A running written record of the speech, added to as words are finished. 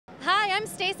I'm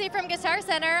Stacy from Guitar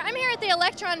Center. I'm here at the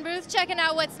Elektron booth checking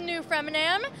out what's new from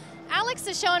NAMM. Alex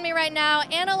is showing me right now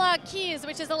Analog Keys,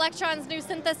 which is Elektron's new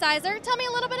synthesizer. Tell me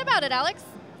a little bit about it, Alex.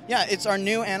 Yeah, it's our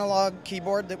new analog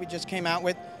keyboard that we just came out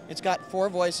with. It's got 4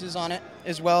 voices on it,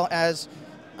 as well as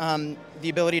the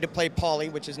ability to play poly,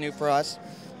 which is new for us.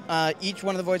 Each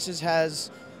one of the voices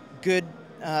has good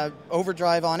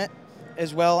overdrive on it,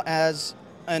 as well as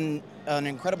an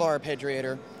incredible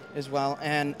arpeggiator as well.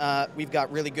 And we've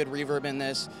got really good reverb in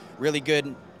this, really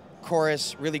good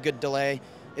chorus, really good delay.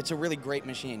 It's a really great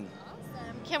machine.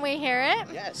 Awesome. Can we hear it?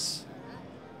 Yes.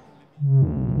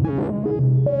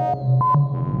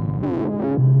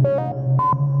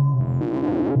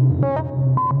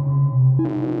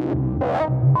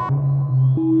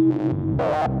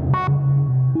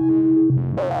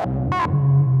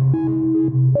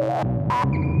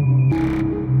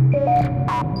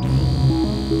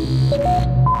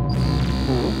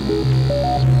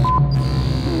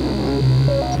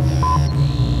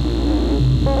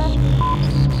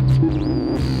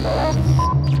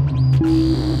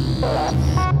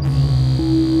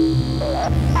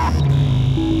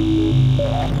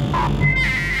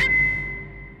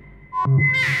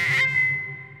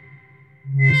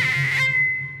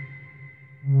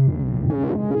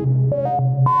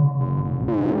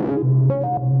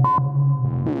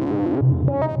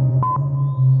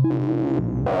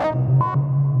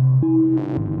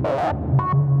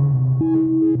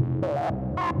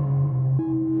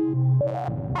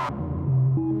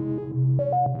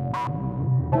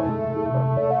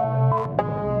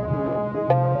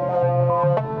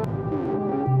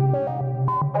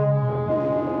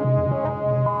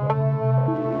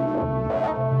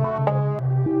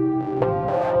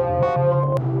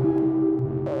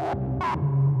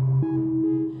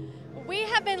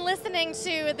 Listening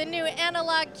to the new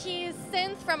Analog Keys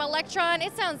synth from Elektron.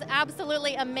 It sounds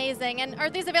absolutely amazing. And are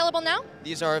these available now?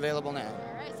 These are available now.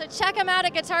 All right, so check them out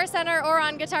at Guitar Center or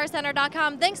on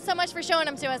guitarcenter.com. Thanks so much for showing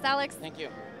them to us, Alex. Thank you.